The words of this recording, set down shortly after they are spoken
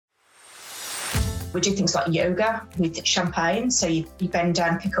We do things like yoga with champagne. So you bend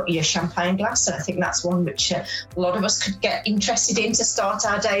down, pick up your champagne glass. And I think that's one which a lot of us could get interested in to start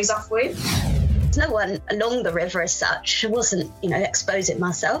our days off with. No one along the river as such. I wasn't, exposing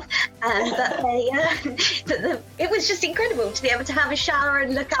myself. But it was just incredible to be able to have a shower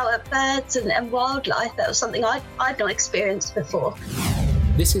and look out at birds and wildlife. That was something I'd not experienced before.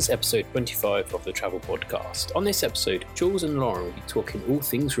 This is episode 25 of the Travel Podcast. On this episode, Jules and Lauren will be talking all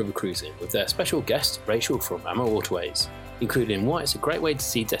things river cruising with their special guest, Rachel from Amma Waterways, including why it's a great way to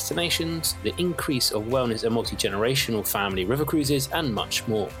see destinations, the increase of wellness and multi-generational family river cruises, and much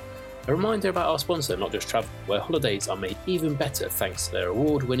more. A reminder about our sponsor, Not Just Travel, where holidays are made even better thanks to their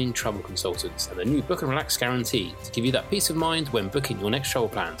award-winning travel consultants and the new Book and Relax guarantee to give you that peace of mind when booking your next travel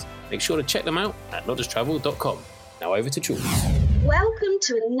plans. Make sure to check them out at notjusttravel.com. Now over to Jules. Welcome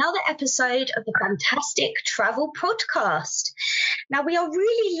to another episode of the Fantastic Travel Podcast. Now, we are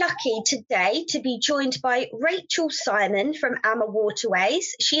really lucky today to be joined by Rachel Simon from Amma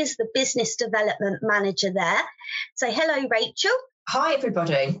Waterways. She is the Business Development Manager there. So hello, Rachel. Hi,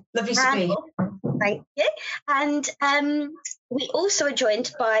 everybody. Lovely to be here. Thank you. And we also are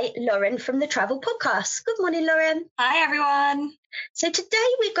joined by Lauren from the Travel Podcast. Good morning, Lauren. Hi, everyone. So today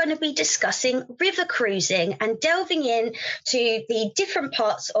we're going to be discussing river cruising and delving in to the different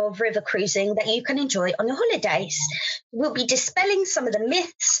parts of river cruising that you can enjoy on your holidays. We'll be dispelling some of the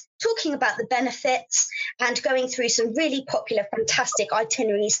myths, talking about the benefits, and going through some really popular, fantastic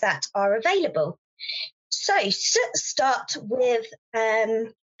itineraries that are available. So let's start with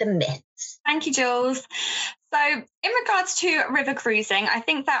the myths. Thank you, Jules. So in regards to river cruising, I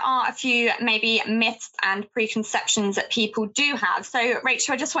think there are a few maybe myths and preconceptions that people do have. So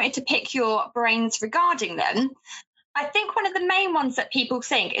Rachel, I just wanted to pick your brains regarding them. I think one of the main ones that people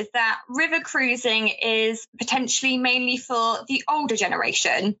think is that river cruising is potentially mainly for the older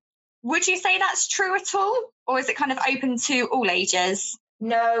generation. Would you say that's true at all? Or is it kind of open to all ages?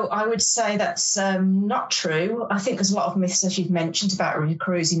 No, I would say that's not true. I think there's a lot of myths, as you've mentioned, about river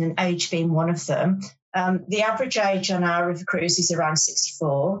cruising, and age being one of them. The average age on our river cruise is around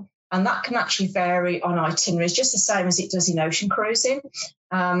 64, and that can actually vary on itineraries, just the same as it does in ocean cruising.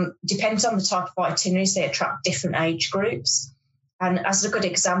 Depends on the type of itineraries, they attract different age groups. And as a good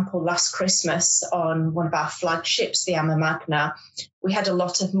example, last Christmas on one of our flagships, the Amma Magna, we had a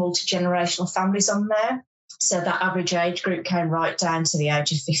lot of multi-generational families on there. So that average age group came right down to the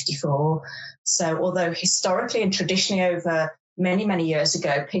age of 54. So although historically and traditionally over many, many years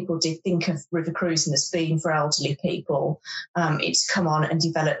ago, people did think of river cruising as being for elderly people, it's come on and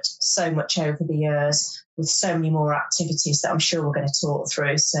developed so much over the years with so many more activities that I'm sure we're going to talk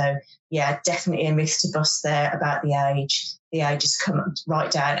through. So, yeah, definitely a myth to bust there about the age. The age has come right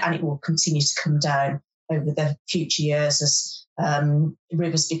down, and it will continue to come down over the future years as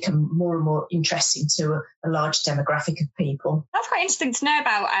rivers become more and more interesting to a large demographic of people. That's quite interesting to know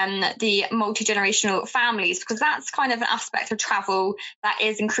about the multi-generational families, because that's kind of an aspect of travel that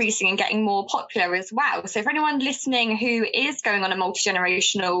is increasing and getting more popular as well. So for anyone listening who is going on a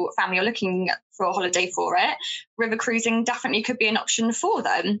multi-generational family or looking for a holiday for it, river cruising definitely could be an option for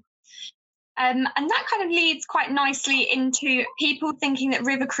them. And that kind of leads quite nicely into people thinking that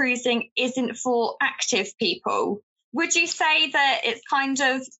river cruising isn't for active people. Would you say that it's kind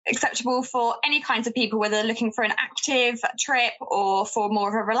of acceptable for any kinds of people, whether they're looking for an active trip or for more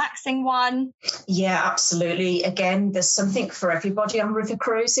of a relaxing one? Yeah, absolutely. Again, there's something for everybody on river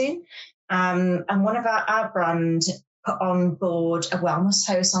cruising. And one of our brand put on board a wellness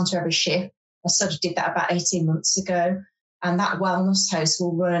house onto every ship. I sort of did that about 18 months ago. And that wellness house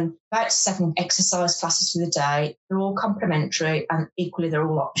will run about 7 exercise classes for the day. They're all complimentary, and equally they're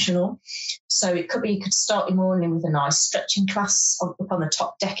all optional. So it could be you could start your morning with a nice stretching class up on the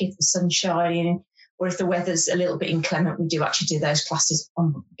top deck if the sun's shining, or if the weather's a little bit inclement, we do actually do those classes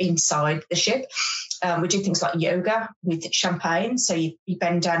inside the ship. We do things like yoga with champagne. So you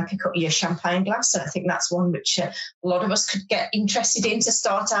bend down, pick up your champagne glass. And I think that's one which a lot of us could get interested in to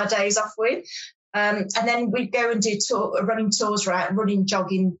start our days off with. And then we go and do jogging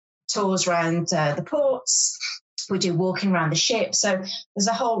tours around the ports. We do walking around the ship. So there's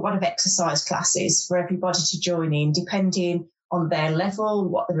a whole lot of exercise classes for everybody to join in, depending on their level,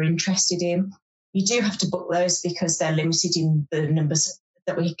 what they're interested in. You do have to book those because they're limited in the numbers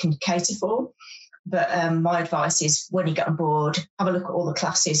that we can cater for. But my advice is when you get on board, have a look at all the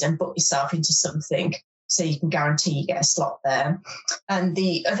classes and book yourself into something so you can guarantee you get a slot there. And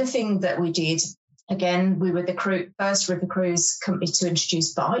the other thing that we did, again, we were the first river cruise company to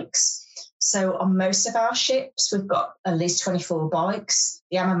introduce bikes. So on most of our ships, we've got at least 24 bikes.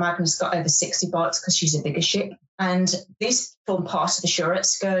 The Amma Magna's got over 60 bikes because she's a bigger ship. And these form part of the shore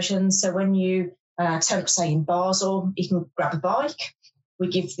excursions. So when you say in Basel, you can grab a bike. We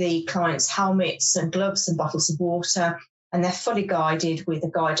give the clients helmets and gloves and bottles of water, and they're fully guided with a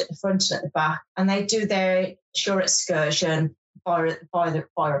guide at the front and at the back. And they do their shore excursion via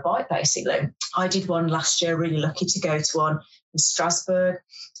a bike, basically. I did one last year, really lucky to go to one in Strasbourg.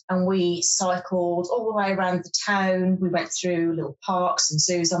 And we cycled all the way around the town. We went through little parks and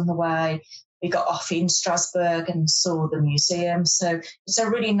zoos on the way. We got off in Strasbourg and saw the museum. So it's a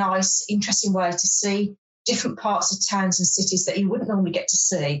really nice, interesting way to see different parts of towns and cities that you wouldn't normally get to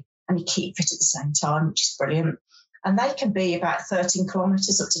see, and you keep fit at the same time, which is brilliant. And they can be about 13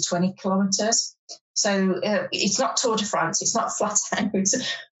 kilometres up to 20 kilometres. So it's not Tour de France, it's not flat out.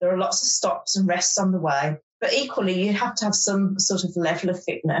 There are lots of stops and rests on the way. But equally, you have to have some sort of level of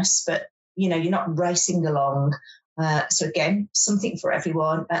fitness, but, you're not racing along. So again, something for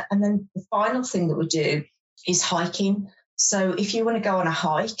everyone. And then the final thing that we do is hiking. So if you want to go on a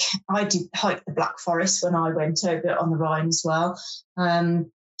hike, I did hike the Black Forest when I went over on the Rhine as well.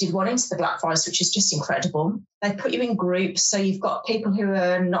 Did one into the Black Forest, which is just incredible. They put you in groups. So you've got people who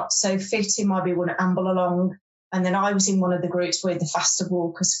are not so fit, who might be want to amble along. And then I was in one of the groups with the faster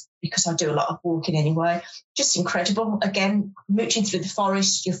walkers because I do a lot of walking anyway. Just incredible. Again, mooching through the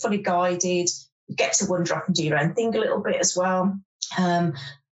forest, you're fully guided. You get to wander off and do your own thing a little bit as well.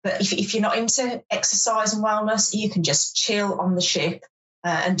 But if you're not into exercise and wellness, you can just chill on the ship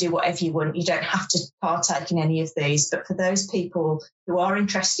and do whatever you want. You don't have to partake in any of these. But for those people who are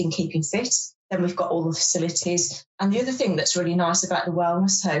interested in keeping fit, then we've got all the facilities. And the other thing that's really nice about the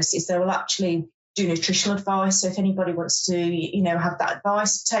wellness house is they will actually do nutritional advice. So if anybody wants to, have that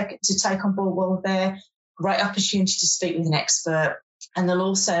advice to take on board while they're there, great opportunity to speak with an expert. And they'll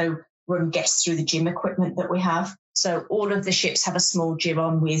also run guests through the gym equipment that we have. So all of the ships have a small gym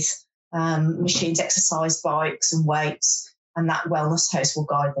on with machines, exercise bikes and weights, and that wellness house will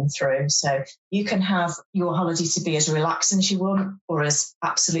guide them through. So you can have your holiday to be as relaxing as you want, or as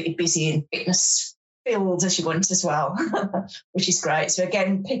absolutely busy and fitness filled as you want as well, which is great. So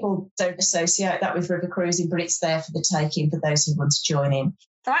again, people don't associate that with river cruising, but it's there for the taking for those who want to join in.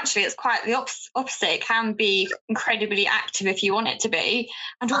 So actually it's quite the opposite. It can be incredibly active if you want it to be.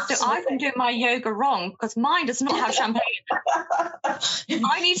 And also Absolutely. I've been doing my yoga wrong because mine does not have champagne.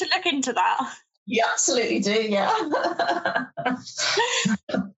 I need to look into that. You absolutely do, yeah. I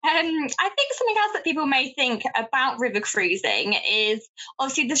think something else that people may think about river cruising is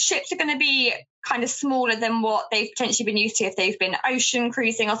obviously the ships are going to be kind of smaller than what they've potentially been used to if they've been ocean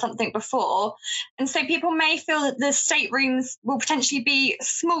cruising or something before. And so people may feel that the staterooms will potentially be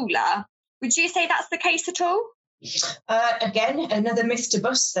smaller. Would you say that's the case at all? Again, another myth to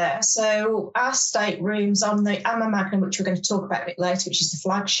bust there. So our staterooms on the Amma Magnum, which we're going to talk about a bit later, which is the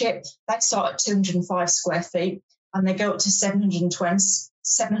flagship, they start at 205 square feet and they go up to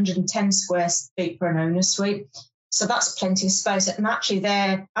 710 square feet for an owner suite. So that's plenty of space. And actually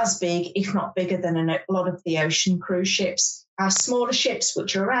they're as big, if not bigger, than a lot of the ocean cruise ships. Our smaller ships,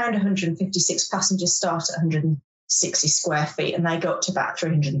 which are around 156 passengers, start at 160 square feet and they go up to about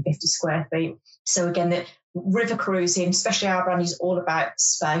 350 square feet. So again, the river cruising, especially our brand, is all about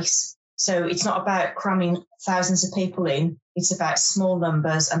space. So it's not about cramming thousands of people in. It's about small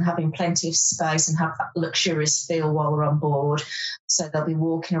numbers and having plenty of space and have that luxurious feel while they're on board. So they'll be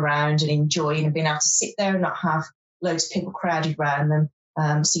walking around and enjoying and being able to sit there and not have loads of people crowded around them.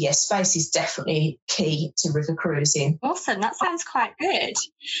 So yes, space is definitely key to river cruising. Awesome, that sounds quite good.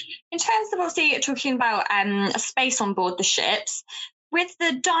 In terms of obviously talking about space on board the ships, with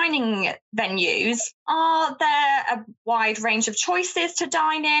the dining venues, are there a wide range of choices to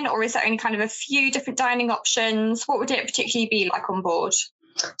dine in, or is there only kind of a few different dining options? What would it particularly be like on board?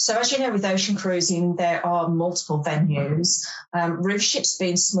 So as you know, with ocean cruising, there are multiple venues. River ships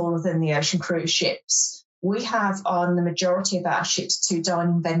being smaller than the ocean cruise ships, we have on the majority of our ships 2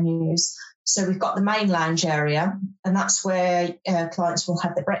 dining venues. So we've got the main lounge area, and that's where clients will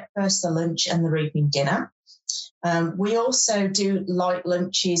have their breakfast, their lunch and their evening dinner. We also do light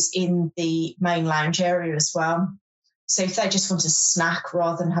lunches in the main lounge area as well. So if they just want a snack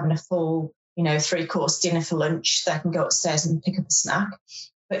rather than having a full, 3-course dinner for lunch, they can go upstairs and pick up a snack.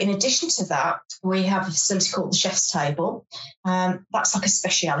 But in addition to that, we have a facility called the Chef's Table. That's like a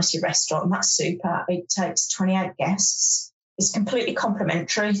speciality restaurant, and that's super. It takes 28 guests. It's completely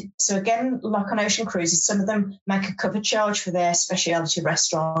complimentary. So again, like on ocean cruises, some of them make a cover charge for their speciality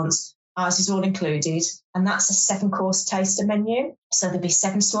restaurants. Ours is all included, and that's a 7-course taster menu. So there'll be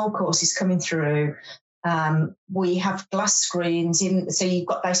 7 small courses coming through. We have glass screens in, so you've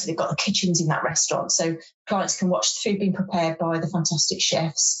got the kitchens in that restaurant, so clients can watch the food being prepared by the fantastic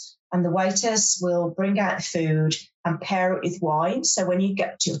chefs. and the waiters will bring out the food and pair it with wine. So when you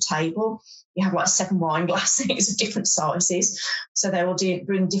get to your table, you have like 7 wine glasses of different sizes. So they will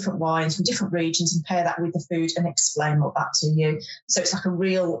bring different wines from different regions and pair that with the food and explain all that to you. So it's like a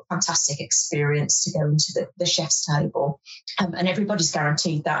real fantastic experience to go into the chef's table. And everybody's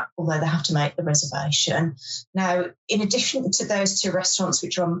guaranteed that, although they have to make the reservation. Now, in addition to those 2 restaurants,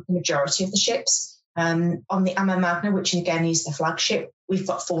 which are on the majority of the ships, on the Ama Magna, which again is the flagship, we've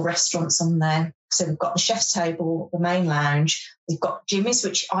got 4 restaurants on there. So we've got the chef's table, the main lounge, we've got Jimmy's,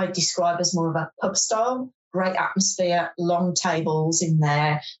 which I describe as more of a pub style, great atmosphere, long tables in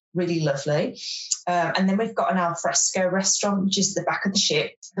there, really lovely. And then we've got an al fresco restaurant, which is at the back of the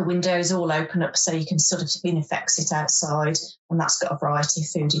ship. The windows all open up so you can sort of, in effect, sit outside, and that's got a variety of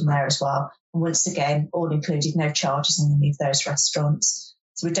food in there as well. And once again, all included, no charges on any of those restaurants.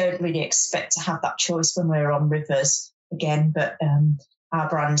 So we don't really expect to have that choice when we're on rivers again, but our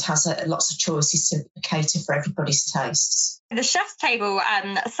brand has lots of choices to cater for everybody's tastes. The chef's table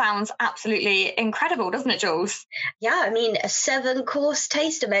sounds absolutely incredible, doesn't it, Jules? Yeah, I mean, a 7-course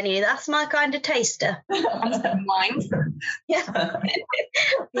taster menu, that's my kind of taster. Mine. Yeah.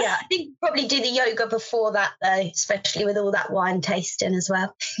 Yeah, I think probably do the yoga before that, though, especially with all that wine tasting as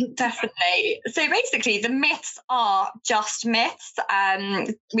well. Definitely. So basically, the myths are just myths.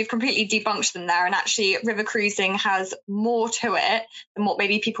 We've completely debunked them there, and actually river cruising has more to it than what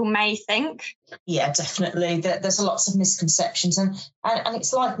maybe people may think. Yeah, definitely. There's lots of misconceptions, and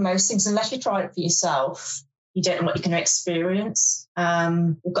it's like most things, unless you try it for yourself, you don't know what you're going to experience.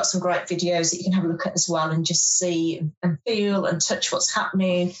 We've got some great videos that you can have a look at as well and just see and feel and touch what's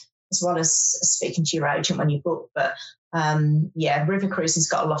happening, as well as speaking to your agent when you book. But yeah, river cruising's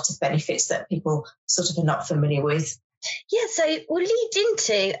got a lot of benefits that people sort of are not familiar with. Yeah, so we'll lead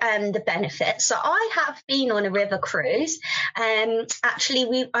into the benefits. So I have been on a river cruise.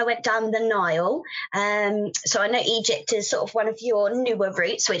 Actually, I went down the Nile. So I know Egypt is sort of one of your newer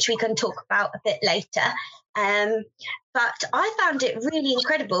routes, which we can talk about a bit later. But I found it really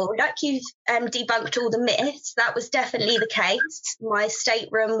incredible. Like you've debunked all the myths, that was definitely the case. My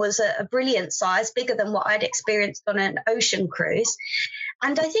stateroom was a brilliant size, bigger than what I'd experienced on an ocean cruise.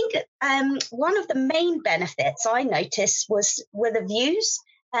 And I think one of the main benefits I noticed were the views.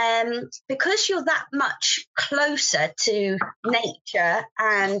 Because you're that much closer to nature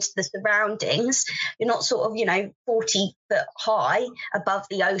and the surroundings, you're not sort of, 40 foot high above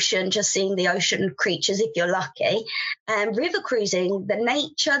the ocean, just seeing the ocean creatures if you're lucky. River cruising, the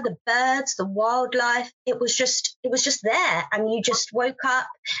nature, the birds, the wildlife, it was just there. And you just woke up,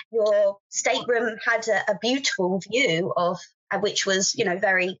 your stateroom had a beautiful view of, which was,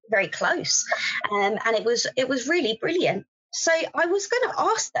 very, very close. And it was really brilliant. So I was going to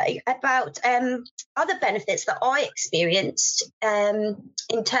ask, though, about other benefits that I experienced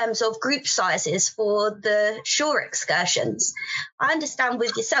in terms of group sizes for the shore excursions. I understand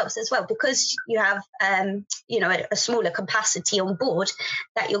with yourselves as well, because you have, a smaller capacity on board,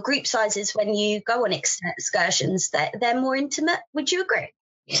 that your group sizes when you go on excursions, they're more intimate. Would you agree?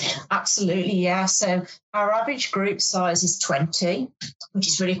 Absolutely, yeah. So our average group size is 20, which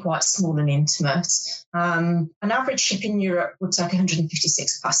is really quite small and intimate. An average ship in Europe would take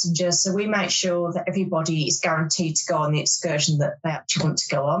 156 passengers, so we make sure that everybody is guaranteed to go on the excursion that they actually want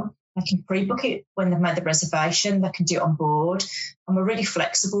to go on. They can pre-book it when they've made the reservation, they can do it on board, and we're really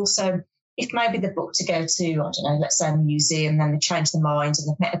flexible. So if maybe they're booked to go to, I don't know, let's say a museum, then they change their mind and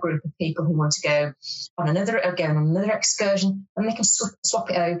they've met a group of people who want to go on another excursion, and they can swap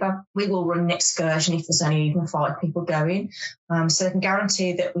it over. We will run an excursion if there's only even 5 people going. So they can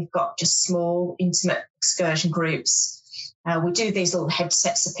guarantee that we've got just small, intimate excursion groups. We do these little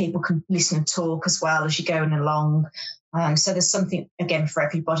headsets so people can listen and talk as well as you're going along. So there's something, again, for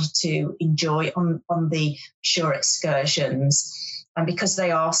everybody to enjoy on the shore excursions. And because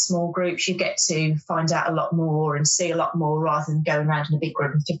they are small groups, you get to find out a lot more and see a lot more rather than going around in a big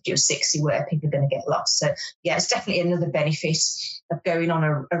group of 50 or 60 where people are going to get lost. So, yeah, it's definitely another benefit of going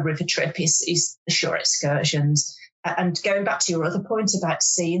on a river trip is the shore excursions. And going back to your other point about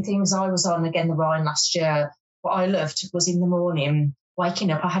seeing things, I was on, again, the Rhine last year. What I loved was in the morning,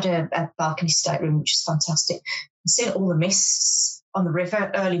 waking up, I had a balcony stateroom, which is fantastic, and seeing all the mists on the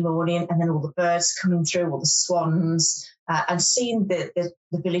river early morning and then all the birds coming through, all the swans, and seeing the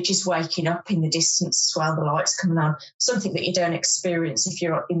villages waking up in the distance as well, the lights coming on, something that you don't experience if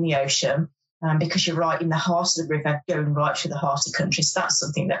you're in the ocean, because you're right in the heart of the river, going right through the heart of the country. So that's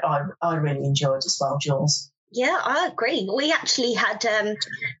something that I really enjoyed as well, Jules. Yeah, I agree. We actually had a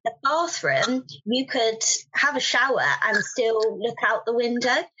bathroom. You could have a shower and still look out the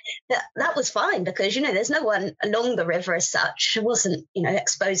window. That was fine because, there's no one along the river as such. I wasn't,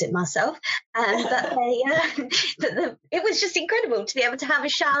 exposing myself. But it was just incredible to be able to have a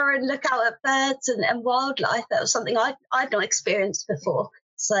shower and look out at birds and wildlife. That was something I'd not experienced before.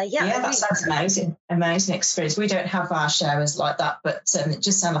 So, that sounds amazing experience. We don't have our showers like that, but it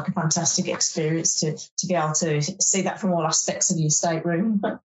just sounds like a fantastic experience to be able to see that from all aspects of your stateroom.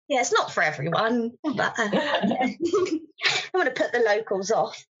 Yeah, it's not for everyone, but I want to put the locals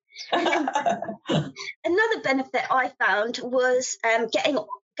off. Another benefit I found was getting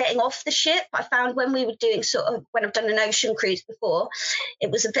off the ship. I found when we were doing when I've done an ocean cruise before, it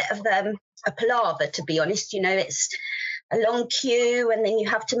was a bit of a palaver, to be honest. It's a long queue, and then you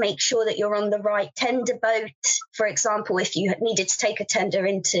have to make sure that you're on the right tender boat, for example, if you needed to take a tender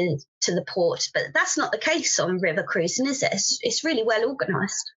into the port. But that's not the case on river cruising, is it? It's really well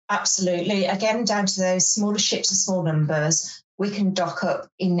organised. Absolutely. Again, down to those smaller ships and small numbers, we can dock up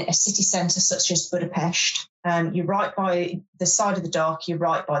in a city centre such as Budapest. You're right by the side of the dock, you're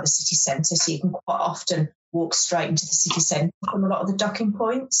right by the city centre, so you can quite often walk straight into the city centre from a lot of the docking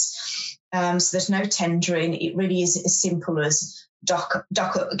points. So there's no tendering. It really is as simple as dock up,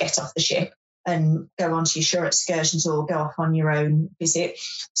 get off the ship and go on to your shore excursions or go off on your own visit.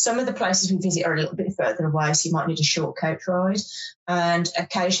 Some of the places we visit are a little bit further away, so you might need a short coach ride. And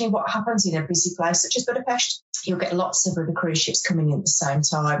occasionally what happens in a busy place such as Budapest, you'll get lots of river cruise ships coming in at the same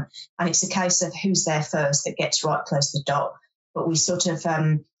time. And it's a case of who's there first that gets right close to the dock. But we sort of,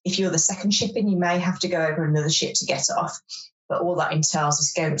 if you're the second ship in, you may have to go over another ship to get off. But all that entails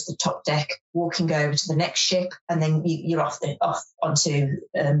is going to the top deck, walking over to the next ship, and then you're off onto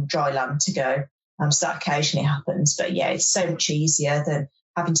dry land to go. So that occasionally happens. But yeah, it's so much easier than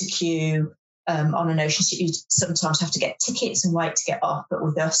having to queue on an ocean ship. You sometimes have to get tickets and wait to get off. But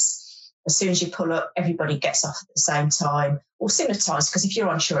with us, as soon as you pull up, everybody gets off at the same time or similar times. Because if you're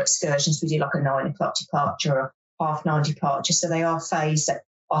on shore excursions, we do like a 9 o'clock departure or a 9:30 departure. So they are phased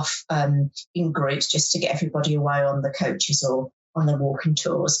off in groups just to get everybody away on the coaches or on the walking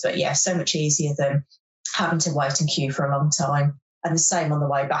tours. But yeah, so much easier than having to wait and queue for a long time. And the same on the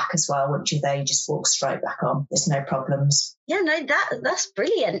way back as well. Once you're there, you just walk straight back on. There's no problems. Yeah, no, that's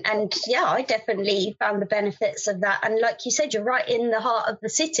brilliant. And yeah, I definitely found the benefits of that. And like you said, you're right in the heart of the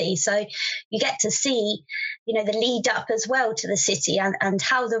city. So you get to see, the lead up as well to the city and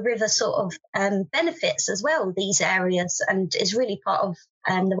how the river sort of benefits as well these areas, and is really part of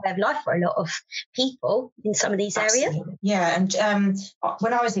the way of life for a lot of people in some of these areas. Yeah, and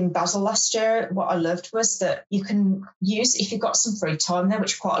when I was in Basel last year, what I loved was that you can use, if you've got some free time there,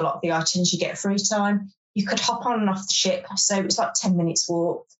 which quite a lot of the itineraries you get free time, you could hop on and off the ship. So it was like 10 minutes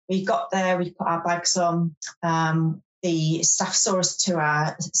walk. We got there, we put our bags on. The staff saw us to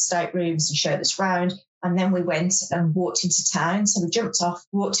our staterooms and showed us around. And then we went and walked into town. So we jumped off,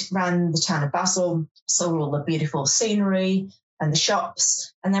 walked around the town of Basel, saw all the beautiful scenery and the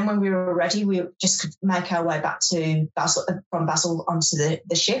shops. And then when we were ready, we just could make our way back to Basel, from Basel onto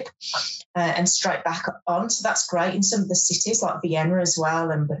the ship and straight back on. So that's great in some of the cities like Vienna as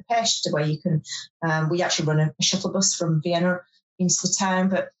well and Budapest, where you can, we actually run a shuttle bus from Vienna into the town,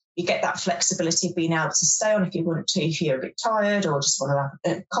 but you get that flexibility of being able to stay on if you want to, if you're a bit tired or just want to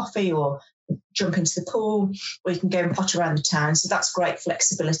have a coffee or jump into the pool, or you can go and potter around the town. So that's great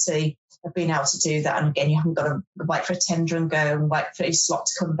flexibility of being able to do that. And again, you haven't got to wait for a tender and go and wait for your slot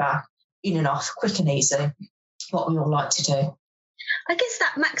to come back. In and off, quick and easy, what we all like to do. I guess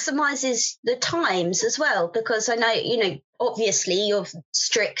that maximises the times as well, because I know, obviously you're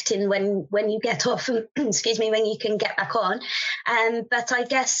strict in when you get off and, excuse me, when you can get back on. But I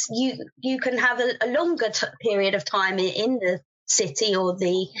guess you can have a longer period of time in the city or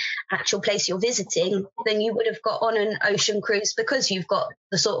the actual place you're visiting than you would have got on an ocean cruise, because you've got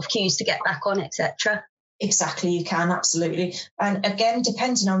the sort of queues to get back on, etc. Exactly, you can, absolutely. And again,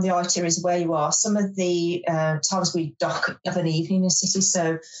 depending on the itineraries where you are, some of the times we dock of an evening in the city,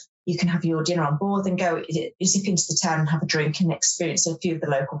 so you can have your dinner on board and go zip into the town and have a drink and experience a few of the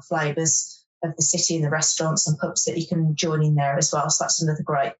local flavours of the city and the restaurants and pubs that you can join in there as well. So that's another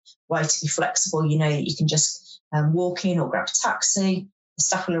great way to be flexible. You can just walk in or grab a taxi. The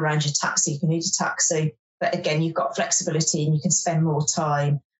staff will arrange a taxi if you need a taxi. But again, you've got flexibility and you can spend more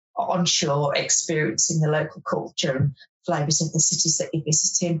time on shore experiencing the local culture and flavours of the cities that you're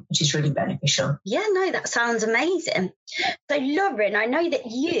visiting, which is really beneficial. Yeah, no, that sounds amazing. So Lauren, I know that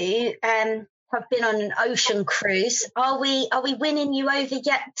you have been on an ocean cruise. Are we winning you over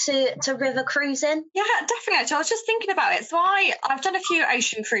yet to river cruising? Yeah, definitely. Actually, I was just thinking about it. So I've done a few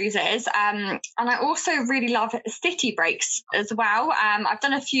ocean cruises, and I also really love city breaks as well. I've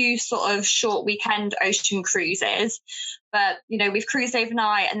done a few sort of short weekend ocean cruises, but we've cruised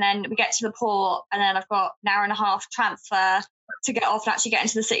overnight and then we get to the port and then I've got an hour and a half transfer to get off and actually get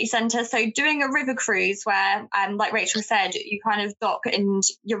into the city centre. So doing a river cruise where, like Rachel said, you kind of dock and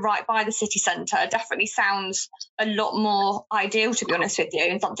you're right by the city centre definitely sounds a lot more ideal, to be honest with you,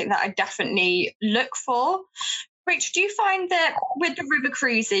 and something that I definitely look for. Rachel, do you find that with the river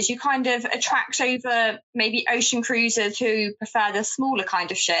cruises, you kind of attract over maybe ocean cruisers who prefer the smaller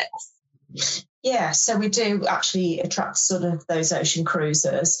kind of ships? Yeah, so we do actually attract sort of those ocean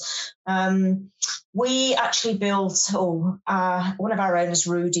cruisers. We actually built, one of our owners,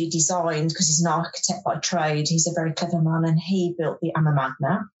 Rudy, designed, because he's an architect by trade, he's a very clever man, and he built the Amma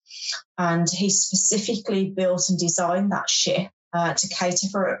Magna. And he specifically built and designed that ship to cater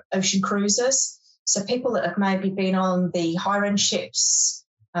for ocean cruisers. So people that have maybe been on the higher-end ships,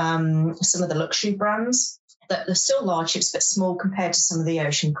 some of the luxury brands, that they're still large ships but small compared to some of the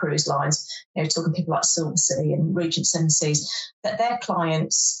ocean cruise lines, talking people like Silversea and Regent Seven Seas, that their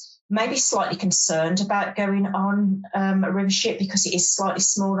clients may be slightly concerned about going on a river ship because it is slightly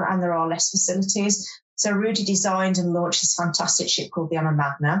smaller and there are less facilities. So Rudy designed and launched this fantastic ship called the Amma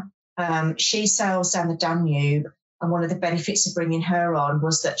Magna. She sails down the Danube, and one of the benefits of bringing her on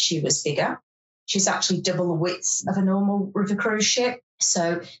was that she was bigger. She's actually double the width of a normal river cruise ship.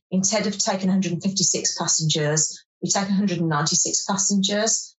 So instead of taking 156 passengers, we take 196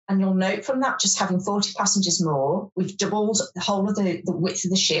 passengers. And you'll note from that, just having 40 passengers more, we've doubled the whole of the width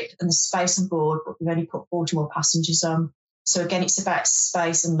of the ship and the space on board, but we've only put 40 more passengers on. So again, it's about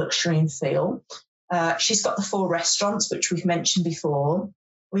space and luxury and feel. She's got the 4 restaurants, which we've mentioned before.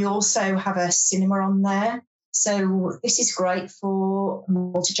 We also have a cinema on there. So this is great for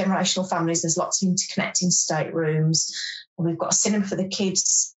multi-generational families. There's lots of interconnecting staterooms. We've got a cinema for the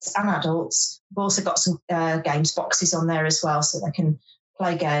kids and adults. We've also got some games boxes on there as well, so they can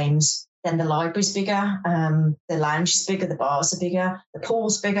play games. Then the library's bigger, the lounge is bigger, the bars are bigger, the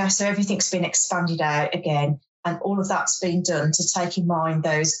pool's bigger. So everything's been expanded out again. And all of that's been done to take in mind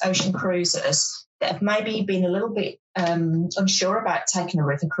those ocean cruisers that have maybe been a little bit unsure about taking a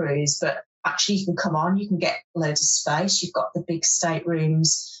river cruise, but actually you can come on, you can get loads of space. You've got the big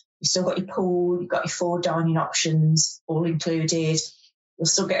staterooms, you've still got your pool, you've got your 4 dining options, all included. You'll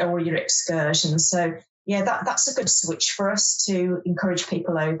still get all your excursions. So yeah, that's a good switch for us to encourage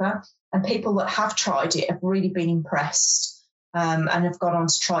people over. And people that have tried it have really been impressed and have gone on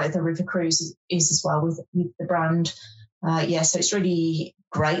to try the river cruise as well with the brand. So it's really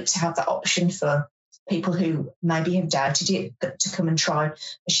great to have that option for people who maybe have doubted it, but to come and try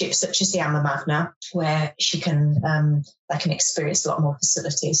a ship such as the Amma Magna, where they can experience a lot more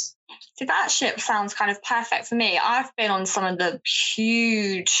facilities. So that ship sounds kind of perfect for me. I've been on some of the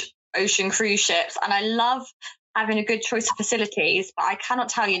huge ocean cruise ships, and I love having a good choice of facilities, but I cannot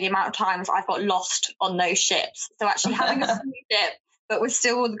tell you the amount of times I've got lost on those ships. So actually having a small ship but with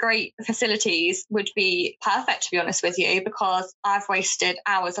still all the great facilities would be perfect, to be honest with you, because I've wasted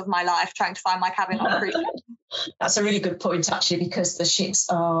hours of my life trying to find my cabin on a cruise ship. That's a really good point, actually, because the ships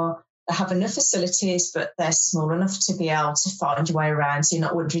have enough facilities, but they're small enough to be able to find your way around, so you're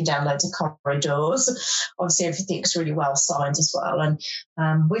not wandering down loads of corridors. Obviously, everything's really well signed as well.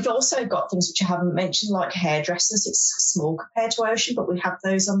 And we've also got things which I haven't mentioned, like hairdressers. It's small compared to ocean, but we have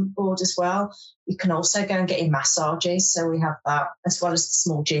those on board as well. You can also go and get your massages, so we have that, as well as the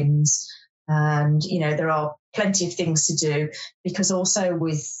small gyms. And, there are plenty of things to do, because also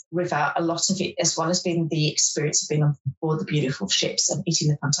with River, a lot of it, as well as being the experience of being on board the beautiful ships and eating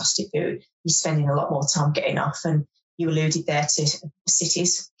the fantastic food, you're spending a lot more time getting off. And you alluded there to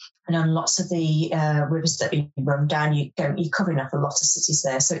cities. And on lots of the rivers that you run down, you're covering up a lot of cities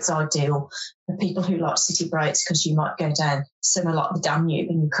there. So it's ideal for people who like city breaks, because you might go down somewhere like the Danube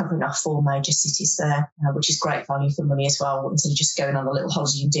and you're covering off 4 major cities there, which is great value for money as well. Instead of just going on a little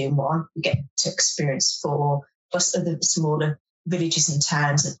holiday and doing one, you get to experience 4 plus other smaller villages and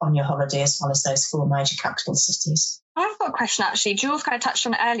towns on your holiday, as well as those 4 major capital cities. I've got a question, actually. Jules kind of touched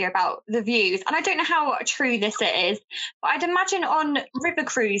on it earlier about the views, and I don't know how true this is, but I'd imagine on river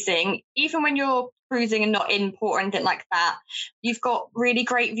cruising, even when you're cruising and not in port or anything like that, you've got really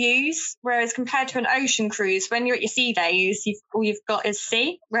great views, whereas compared to an ocean cruise, when you're at your sea days, all you've got is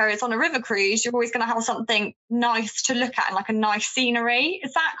sea, whereas on a river cruise, you're always going to have something nice to look at and like a nice scenery.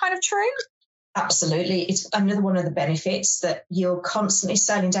 Is that kind of true? Absolutely. It's another one of the benefits, that you're constantly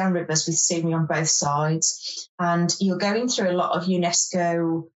sailing down rivers with scenery on both sides, and you're going through a lot of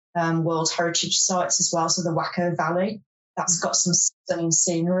UNESCO World Heritage Sites as well. So the Waco Valley, that's got some stunning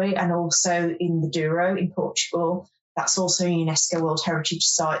scenery, and also in the Douro in Portugal, that's also a UNESCO World Heritage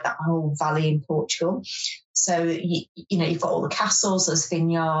Site, that whole valley in Portugal. So, you've got all the castles, there's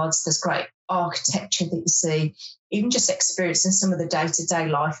vineyards, there's great architecture that you see, even just experiencing some of the day-to-day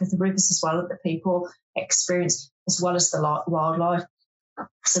life of the rivers as well that the people experience, as well as the wildlife.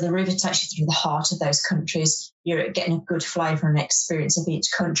 So the river takes you through the heart of those countries. You're getting a good flavour and experience of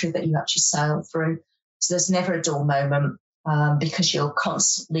each country that you actually sail through. So there's never a dull moment, because you're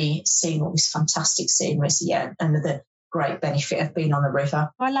constantly seeing all this fantastic scenery. So another great benefit of being on the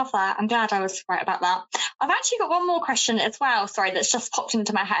river. I love that. I'm glad I was right about that. I've actually got one more question as well, sorry, that's just popped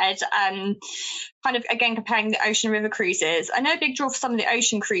into my head. Kind of, again, comparing the ocean and river cruises. I know a big draw for some of the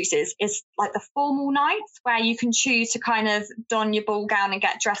ocean cruises is like the formal nights where you can choose to kind of don your ball gown and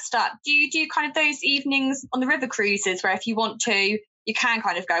get dressed up. Do you do kind of those evenings on the river cruises where if you want to, you can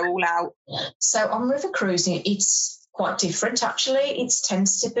kind of go all out? So on river cruising, it's quite different, actually. It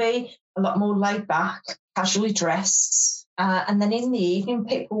tends to be a lot more laid back, casually dressed. And then in the evening,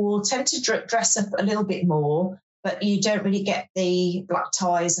 people will tend to dress up a little bit more, but you don't really get the black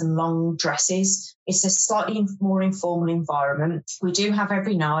ties and long dresses. It's a slightly more informal environment. We do have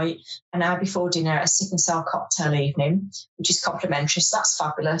every night, an hour before dinner, a sip and sail cocktail evening, which is complimentary, so that's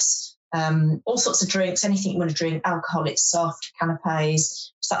fabulous. All sorts of drinks, anything you want to drink, alcoholic, soft,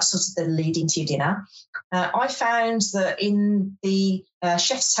 canapes, so that's sort of the lead into your dinner. I found that in the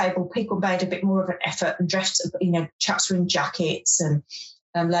chef's table, people made a bit more of an effort and dressed, chaps were in jackets and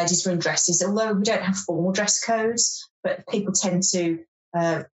ladies were in dresses, although we don't have formal dress codes, but people tend to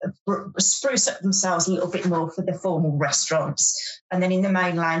spruce up themselves a little bit more for the formal restaurants. And then in the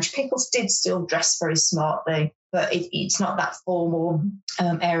main lounge, people did still dress very smartly, but it's not that formal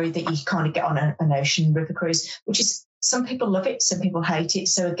area that you kind of get on an ocean river cruise, which is, some people love it, some people hate it.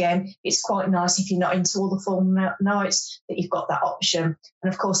 So again, it's quite nice if you're not into all the formal nights that you've got that option.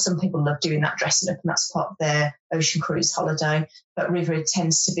 And of course, some people love doing that dressing up, and that's part of their ocean cruise holiday. But river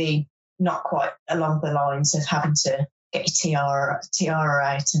tends to be not quite along the lines of having to get your tiara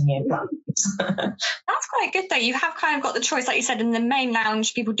out and your black. That's quite good though. You have kind of got the choice, like you said, in the main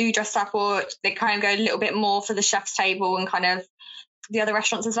lounge, people do dress up, or they kind of go a little bit more for the chef's table and kind of the other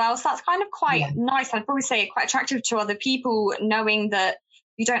restaurants as well. So that's kind of quite nice. I'd probably say quite attractive to other people, knowing that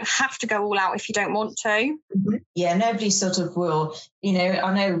you don't have to go all out if you don't want to. Yeah, nobody sort of will,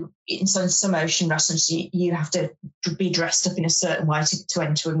 I know in some ocean restaurants you have to be dressed up in a certain way to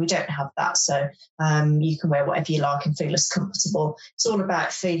enter, and we don't have that. So you can wear whatever you like and feel as comfortable. It's all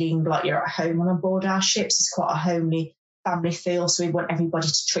about feeling like you're at home on board our ships. It's quite a homely family feel, so we want everybody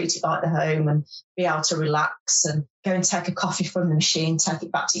to treat it like their home and be able to relax and go and take a coffee from the machine, take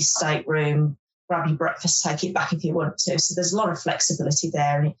it back to your stateroom, grab your breakfast, take it back if you want to. So there's a lot of flexibility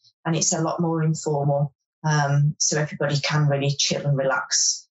there, and it's a lot more informal, so everybody can really chill and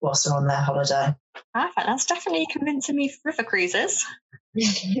relax whilst they're on their holiday. Perfect. That's definitely convincing me for river cruises.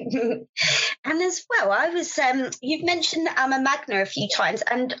 And as well, I was you've mentioned the Ama Magna a few times,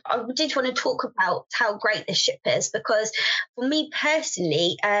 and I did want to talk about how great this ship is, because for me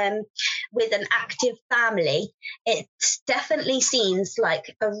personally, with an active family, it definitely seems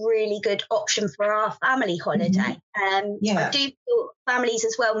like a really good option for our family holiday. I do feel families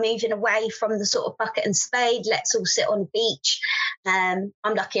as well moving away from the sort of bucket and spade, let's all sit on the beach.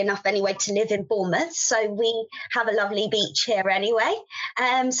 I'm lucky enough anyway to live in Bournemouth, so we have a lovely beach here anyway.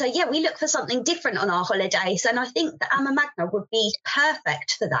 We look for something different on our holidays, and I think the Ama Magna would be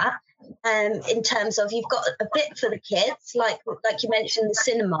perfect for that. In terms of, you've got a bit for the kids, like you mentioned, the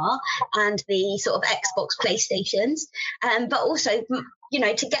cinema and the sort of Xbox PlayStations, but also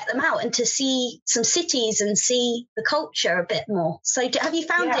to get them out and to see some cities and see the culture a bit more. So have you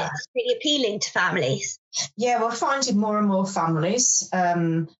found it really appealing to families? Yeah, we're finding more and more families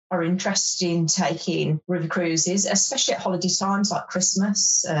are interested in taking river cruises, especially at holiday times like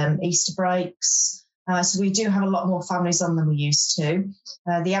Christmas, Easter breaks. So we do have a lot more families on than we used to.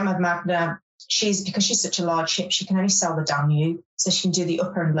 The Ama Magna, because she's such a large ship, she can only sail the Danube, so she can do the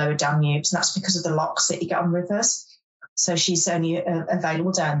upper and lower Danubes, and that's because of the locks that you get on rivers. So she's only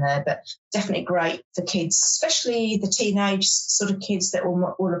available down there, but definitely great for kids, especially the teenage sort of kids that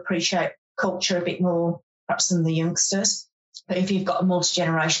will appreciate culture a bit more, perhaps, than the youngsters. But if you've got a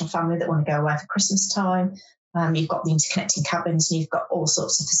multi-generational family that want to go away for Christmas time, you've got the interconnecting cabins, and you've got all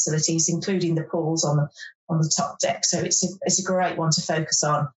sorts of facilities, including the pools on the top deck. So it's a great one to focus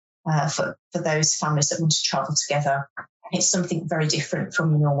on for those families that want to travel together. It's something very different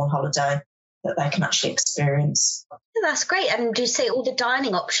from your normal holiday. that they can actually experience. That's great. And you see all the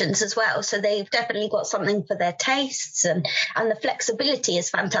dining options as well. So they've definitely got something for their tastes, and the flexibility is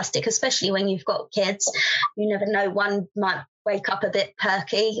fantastic, especially when you've got kids. You never know, one might wake up a bit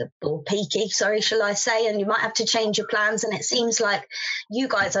perky or peaky, shall I say, and you might have to change your plans. And it seems like you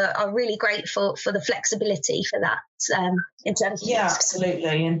guys are really great for the flexibility for that in terms of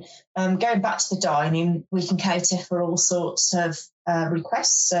absolutely. And going back to the dining, we can cater for all sorts of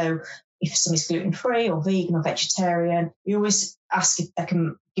requests. So if somebody's gluten-free or vegan or vegetarian, we always ask if they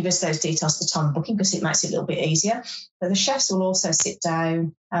can give us those details at the time of booking, because it makes it a little bit easier. But the chefs will also sit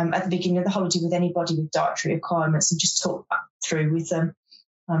down at the beginning of the holiday with anybody with dietary requirements and just talk back through with them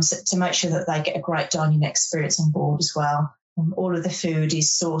so to make sure that they get a great dining experience on board as well. All of the food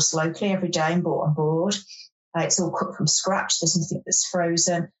is sourced locally every day and brought on board. It's all cooked from scratch. There's nothing that's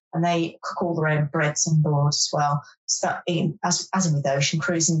frozen. And they cook all their own breads on board as well. So that, as in with ocean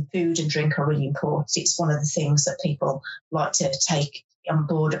cruising, food and drink are really important. It's one of the things that people like to take on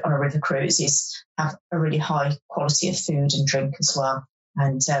board on a river cruise, is have a really high quality of food and drink as well.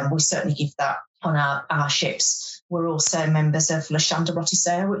 And we certainly give that on our ships. We're also members of Le Champ de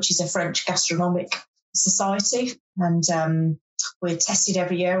Rôtisserie, which is a French gastronomic society. And we're tested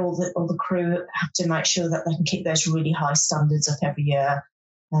every year. All the crew have to make sure that they can keep those really high standards up every year.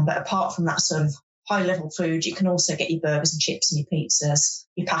 But apart from that sort of high-level food, you can also get your burgers and chips and your pizzas,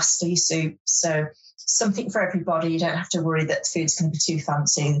 your pasta, your soup. So something for everybody. You don't have to worry that food's going to be too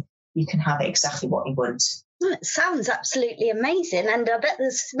fancy. You can have it exactly what you want. It sounds absolutely amazing. And I bet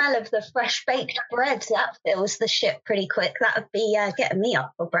the smell of the fresh baked bread, that fills the ship pretty quick. That would be getting me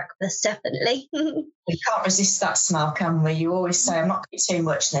up for breakfast, definitely. We can't resist that smell, can we? You always say, I'm not going to eat too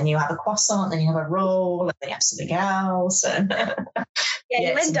much. And then you have a croissant, then you have a roll, and then you have something else. And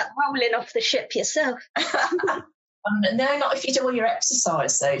you end up rolling off the ship yourself. No, not if you do all your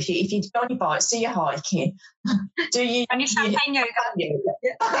exercise, though. If you go on your bikes, do your hiking, do you and your champagne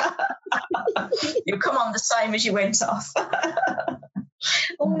yoga. You come on the same as you went off.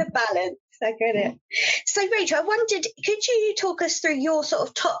 All the balance. I get it. So, Rachel, I wondered, could you talk us through your sort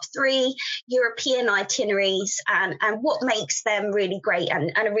of top 3 European itineraries and what makes them really great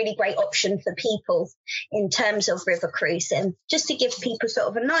and a really great option for people in terms of river cruising, just to give people sort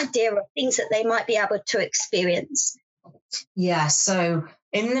of an idea of things that they might be able to experience? Yeah, so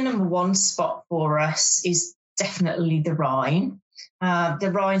in the number 1 spot for us is definitely the Rhine.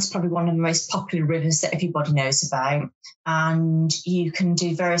 The Rhine's probably one of the most popular rivers that everybody knows about, and you can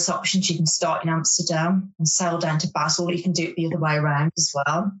do various options. You can start in Amsterdam and sail down to Basel, or you can do it the other way around as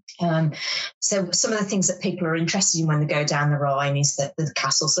well. So some of the things that people are interested in when they go down the Rhine is that the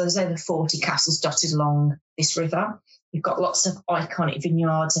castles. So there's over 40 castles dotted along this river. You've got lots of iconic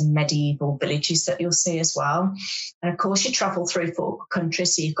vineyards and medieval villages that you'll see as well. And of course, you travel through 4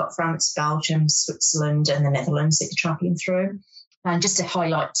 countries. So you've got France, Belgium, Switzerland, and the Netherlands that you're traveling through. And just to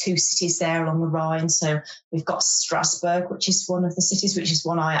highlight 2 cities there along the Rhine. So we've got Strasbourg, which is one of the cities, which is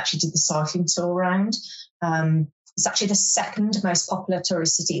one I actually did the cycling tour around. It's actually the 2nd most popular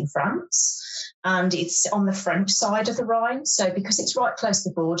tourist city in France. And it's on the French side of the Rhine. So because it's right close to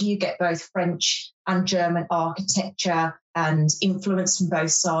the border, you get both French and German architecture and influence from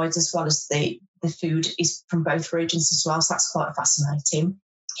both sides, as well as the food is from both regions as well. So that's quite fascinating.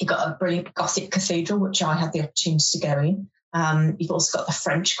 You've got a brilliant Gothic cathedral, which I had the opportunity to go in. You've also got the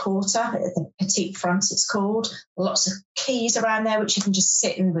French Quarter, the Petite France it's called. Lots of quays around there, which you can just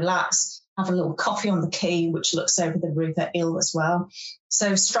sit and relax, have a little coffee on the quay, which looks over the River Ill as well.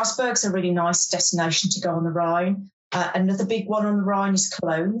 So Strasbourg's a really nice destination to go on the Rhine. Another big one on the Rhine is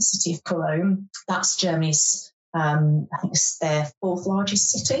Cologne, the city of Cologne. That's Germany's, I think it's their 4th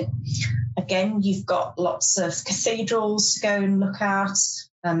largest city. Again, you've got lots of cathedrals to go and look at.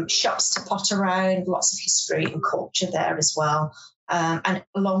 Shops to pot around, lots of history and culture there as well. And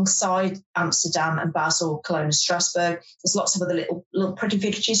alongside Amsterdam and Basel, Cologne and Strasbourg, there's lots of other little pretty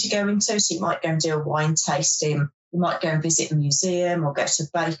villages you go into. So you might go and do a wine tasting. You might go and visit a museum or go to a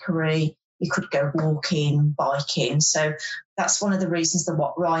bakery. You could go walking, biking. So that's one of the reasons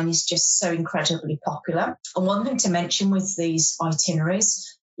the Rhine is just so incredibly popular. And one thing to mention with these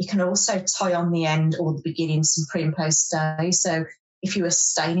itineraries, you can also tie on the end or the beginning some pre and post stay. So if you were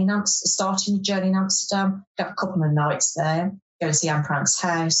starting your journey in Amsterdam, have a couple of nights there, go to see Anne Frank's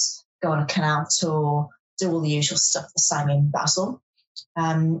house, go on a canal tour, do all the usual stuff the same in Basel.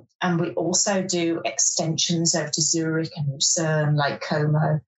 And we also do extensions over to Zurich and Lucerne, Lake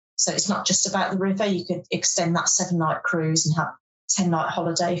Como. So it's not just about the river. You could extend that 7-night cruise and have a 10-night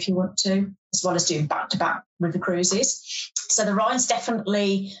holiday if you want to, as well as doing back-to-back river cruises. So the Rhine's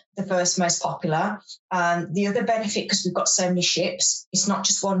definitely the first most popular. The other benefit, because we've got so many ships, it's not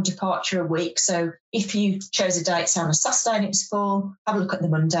just one departure a week. So if you chose a date, say on a Saturday and it's full, have a look at the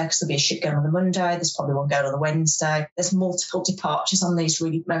Monday, because there'll be a ship going on the Monday. There's probably one going on the Wednesday. There's multiple departures on these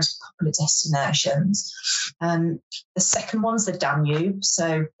really most popular destinations. The second one's the Danube.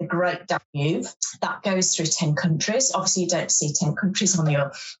 So the Great Danube, that goes through 10 countries. Obviously, you don't see 10 countries on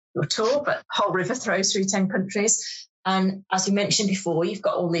your tour, but the whole river throws through 10 countries. And as we mentioned before, you've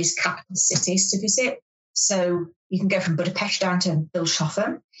got all these capital cities to visit. So you can go from Budapest down to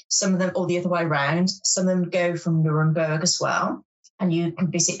Bilshofen, some of them, or the other way around. Some of them go from Nuremberg as well. And you can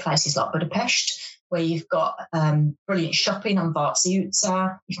visit places like Budapest, where you've got brilliant shopping on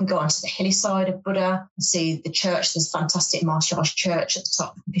Várzutca. You can go onto the hilly side of Buda and see the church. There's a fantastic Marshall's Church at the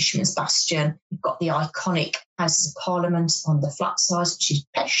top of the Fisherman's Bastion. You've got the iconic Houses of Parliament on the flat side, which is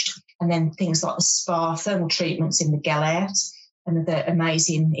Pest. And then things like the spa, thermal treatments in the Gellert, another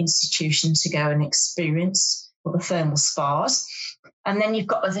amazing institution to go and experience, or the thermal spas. And then you've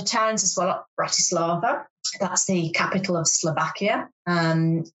got other towns as well, like Bratislava. That's the capital of Slovakia,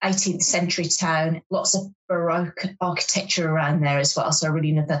 18th century town, lots of Baroque architecture around there as well. So really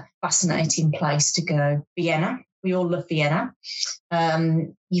another fascinating place to go. Vienna, we all love Vienna.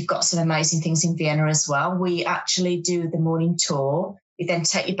 You've got some amazing things in Vienna as well. We actually do the morning tour. We then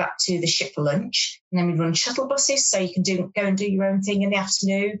take you back to the ship for lunch, and then we run shuttle buses so you can go and do your own thing in the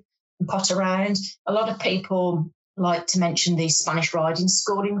afternoon and pot around. A lot of people like to mention the Spanish riding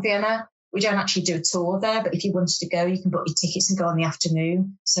school in Vienna. We don't actually do a tour there, but if you wanted to go, you can book your tickets and go in the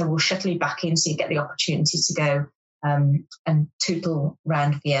afternoon. So we'll shuttle you back in so you get the opportunity to go and tootle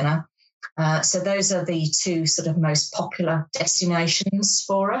around Vienna. So those are the two sort of most popular destinations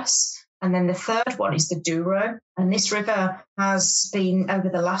for us. And then the third one is the Douro. And this river has been, over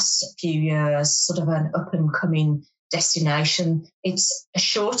the last few years, sort of an up-and-coming destination. It's a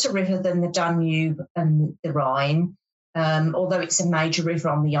shorter river than the Danube and the Rhine, although it's a major river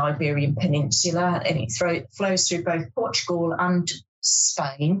on the Iberian Peninsula, and it flows through both Portugal and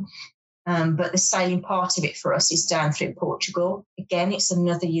Spain. But the sailing part of it for us is down through Portugal. Again, it's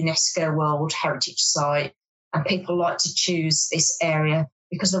another UNESCO World Heritage Site, and people like to choose this area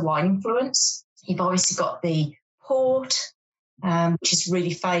because of the wine influence. You've obviously got the port, which is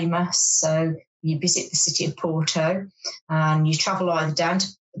really famous. So you visit the city of Porto and you travel either down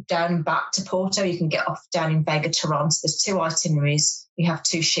and back to Porto. You can get off down in Vega Toronto. There's two itineraries. We have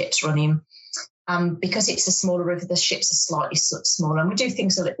two ships running. Because it's a smaller river, the ships are slightly smaller, and we do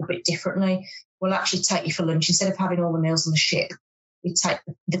things a little bit differently. We'll actually take you for lunch. Instead of having all the meals on the ship, we take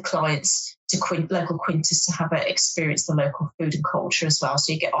the clients to local quintas to have experience the local food and culture as well.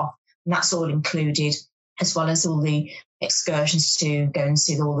 So you get off, and that's all included, as well as all the excursions to go and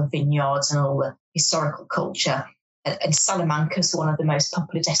see all the vineyards and all the historical culture. And Salamanca is one of the most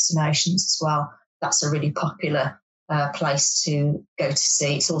popular destinations as well. That's a really popular place to go to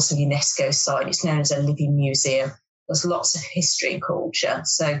see. It's also a UNESCO site. It's known as a living museum. There's lots of history and culture.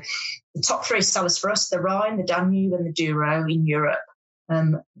 So the top three sellers for us, the Rhine, the Danube and the Douro in Europe,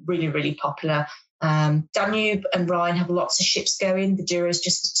 really, really popular. Danube and Rhine have lots of ships going. The Douro is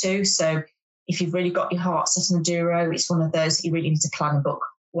just the two. So if you've really got your heart set on the Douro, it's one of those that you really need to plan and book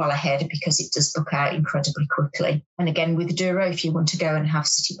well ahead, because it does book out incredibly quickly. And again, with the Douro, if you want to go and have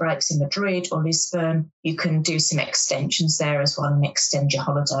city breaks in Madrid or Lisbon, you can do some extensions there as well and extend your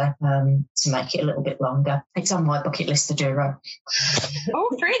holiday to make it a little bit longer. It's on my bucket list, the Douro. All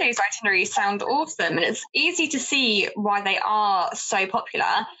three of those itineraries sound awesome, and it's easy to see why they are so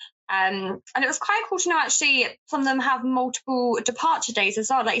popular. And it was quite cool to know actually some of them have multiple departure days as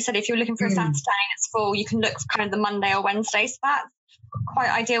well. Like you said, if you're looking for a Saturday and it's full, you can look for kind of the Monday or Wednesday. So that's quite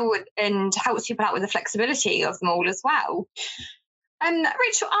ideal and helps people out with the flexibility of them all as well.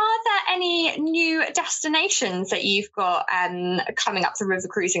 Rachel, are there any new destinations that you've got coming up for river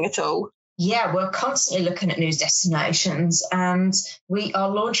cruising at all? Yeah, we're constantly looking at new destinations, and we are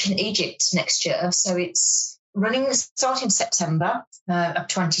launching Egypt next year. So it's starting September of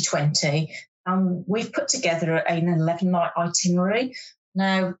 2020. We've put together an 11-night itinerary.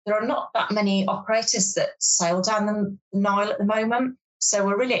 Now, there are not that many operators that sail down the Nile at the moment, so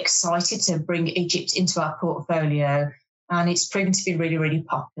we're really excited to bring Egypt into our portfolio, and it's proven to be really, really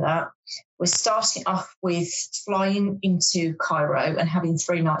popular. We're starting off with flying into Cairo and having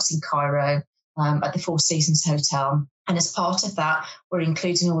 3 nights in Cairo at the Four Seasons Hotel. And as part of that, we're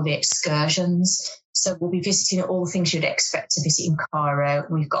including all the excursions. So we'll be visiting all the things you'd expect to visit in Cairo.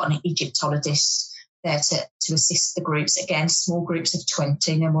 We've got an Egyptologist there to assist the groups. Again, small groups of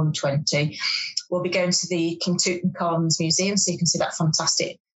 20, no more than 20. We'll be going to the King Tutankhamun's museum, so you can see that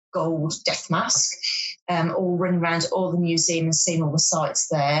fantastic gold death mask, all running around all the museums, seeing all the sites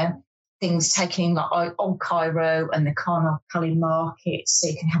there. Things taken in like Old Cairo and the Kali market, so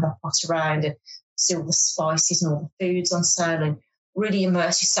you can have a pot around and see all the spices and all the foods on sale and really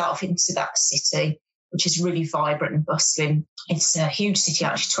immerse yourself into that city, which is really vibrant and bustling. It's a huge city,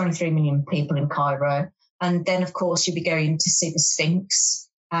 actually, 23 million people in Cairo. And then, of course, you'll be going to see the Sphinx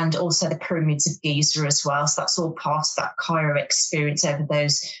and also the pyramids of Giza as well. So that's all part of that Cairo experience over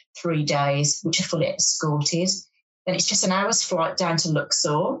those 3 days, which are fully escorted. Then it's just an hour's flight down to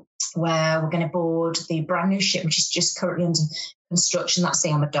Luxor, where we're going to board the brand new ship, which is just currently under construction. That's the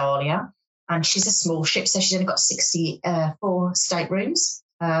Amadalia. And she's a small ship, so she's only got 64 staterooms.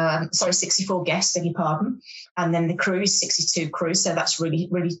 64 guests, beg your pardon. And then the crew is 62 crew, so that's really,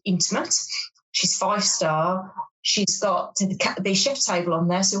 really intimate. She's 5-star. She's got the chef's table on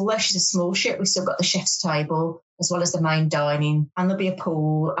there. So although she's a small ship, we've still got the chef's table as well as the main dining. And there'll be a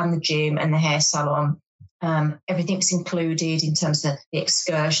pool and the gym and the hair salon. Everything's included in terms of the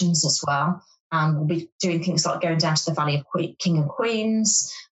excursions as well. We'll be doing things like going down to the Valley of King and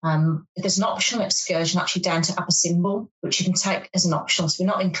Queens. There's an optional excursion actually down to Abu Simbel, which you can take as an optional. So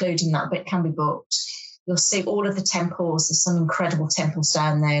we're not including that, but it can be booked. You'll see all of the temples. There's some incredible temples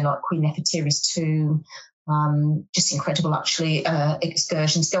down there, like Queen Nefertiti's tomb. Just incredible, actually,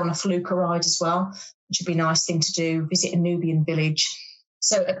 excursions. Go on a fluke ride as well, which would be a nice thing to do. Visit a Nubian village.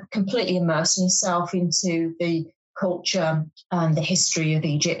 So completely immersing yourself into the culture and the history of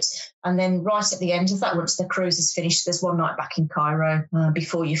Egypt. And then right at the end of that, once the cruise is finished, there's one night back in Cairo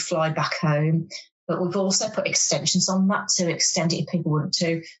before you fly back home. But we've also put extensions on that to extend it if people want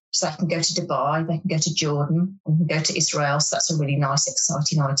to. So they can go to Dubai, they can go to Jordan, and can go to Israel. So that's a really nice,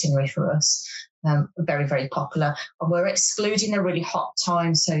 exciting itinerary for us. Very, very popular. And we're excluding the really hot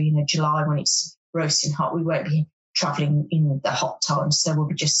time. So, July when it's roasting hot, we won't be travelling in the hot times. So we'll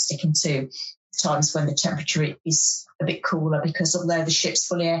be just sticking to times when the temperature is a bit cooler, because although the ship's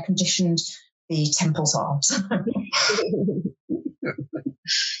fully air conditioned, the temples aren't.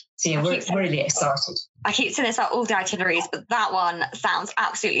 So yeah, we're really excited. I keep saying this about all the itineraries, but that one sounds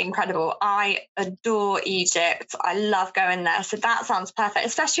absolutely incredible. I adore Egypt. I love going there. So that sounds perfect,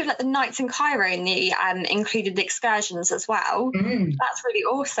 especially with the nights in Cairo and the included excursions as well. That's really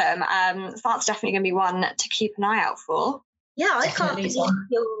awesome. So that's definitely going to be one to keep an eye out for. Yeah, I can't believe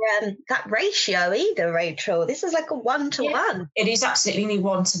your that ratio either, Rachel. This is like a 1-to-1. It is absolutely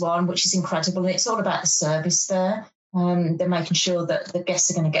 1-to-1, which is incredible. And it's all about the service there. They're making sure that the guests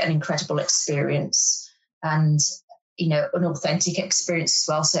are going to get an incredible experience and, an authentic experience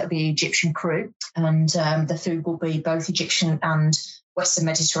as well. So it'll be Egyptian crew, and the food will be both Egyptian and Western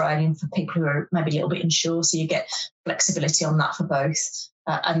Mediterranean for people who are maybe a little bit unsure. So you get flexibility on that for both.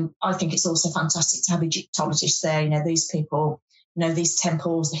 And I think it's also fantastic to have Egyptologists there. These people know these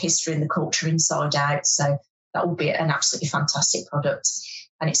temples, the history and the culture inside out. So that will be an absolutely fantastic product.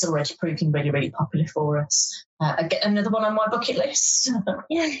 And it's already proving really, really popular for us. Again, another one on my bucket list.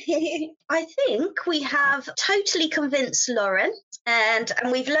 I think we have totally convinced Lauren, and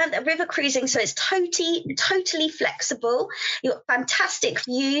we've learned that river cruising, so it's totally flexible. You've got fantastic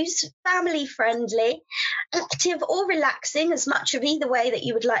views, family friendly, active or relaxing, as much of either way that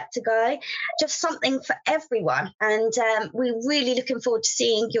you would like to go. Just something for everyone. And we're really looking forward to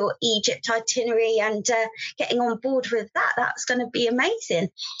seeing your Egypt itinerary and getting on board with that. That's going to be amazing.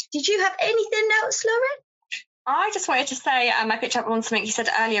 Did you have anything else, Lauren? I just wanted to say, I picked up on something you said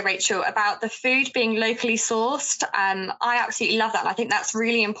earlier, Rachel, about the food being locally sourced. I absolutely love that. And I think that's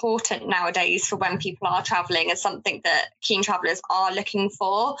really important nowadays for when people are travelling, as something that keen travellers are looking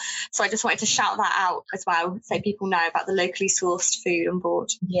for. So I just wanted to shout that out as well, so people know about the locally sourced food on board.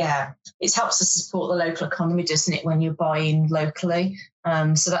 Yeah, it helps to support the local economy, doesn't it, when you're buying locally?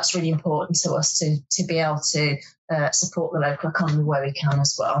 So that's really important to us to be able to support the local economy where we can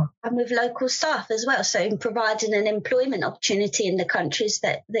as well. And with local staff as well, so providing an employment opportunity in the countries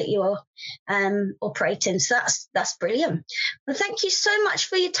that you're operating. So that's brilliant. Well, thank you so much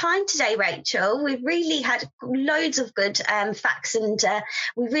for your time today, Rachel. We've really had loads of good facts, and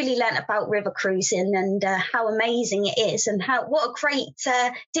we really learnt about river cruising and how amazing it is, and what a great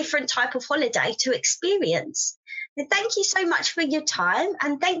different type of holiday to experience. Thank you so much for your time,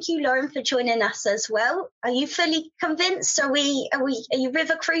 and thank you, Lauren, for joining us as well. Are you fully convinced? Are you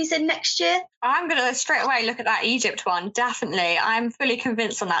river cruising next year? I'm going to straight away look at that Egypt one. Definitely, I'm fully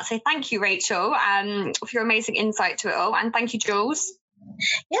convinced on that. So thank you, Rachel, for your amazing insight to it all, and thank you, Jules.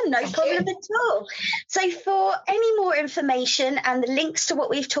 Yeah, no problem at all. So for any more information and the links to what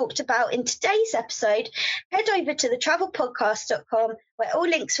we've talked about in today's episode, head over to thetravelpodcast.com, where all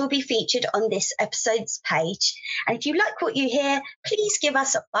links will be featured on this episode's page. And if you like what you hear, please give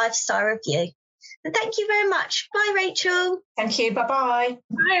us a 5-star review. And thank you very much. Bye, Rachel. Thank you. Bye-bye.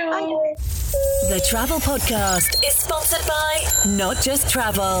 Bye. The Travel Podcast is sponsored by Not Just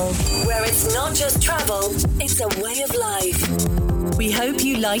Travel, where it's not just travel, it's a way of life. We hope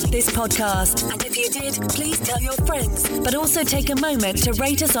you liked this podcast, and if you did, please tell your friends, but also take a moment to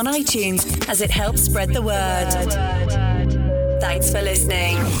rate us on iTunes, as it helps spread the word. Thanks for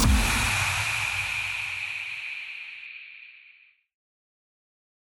listening.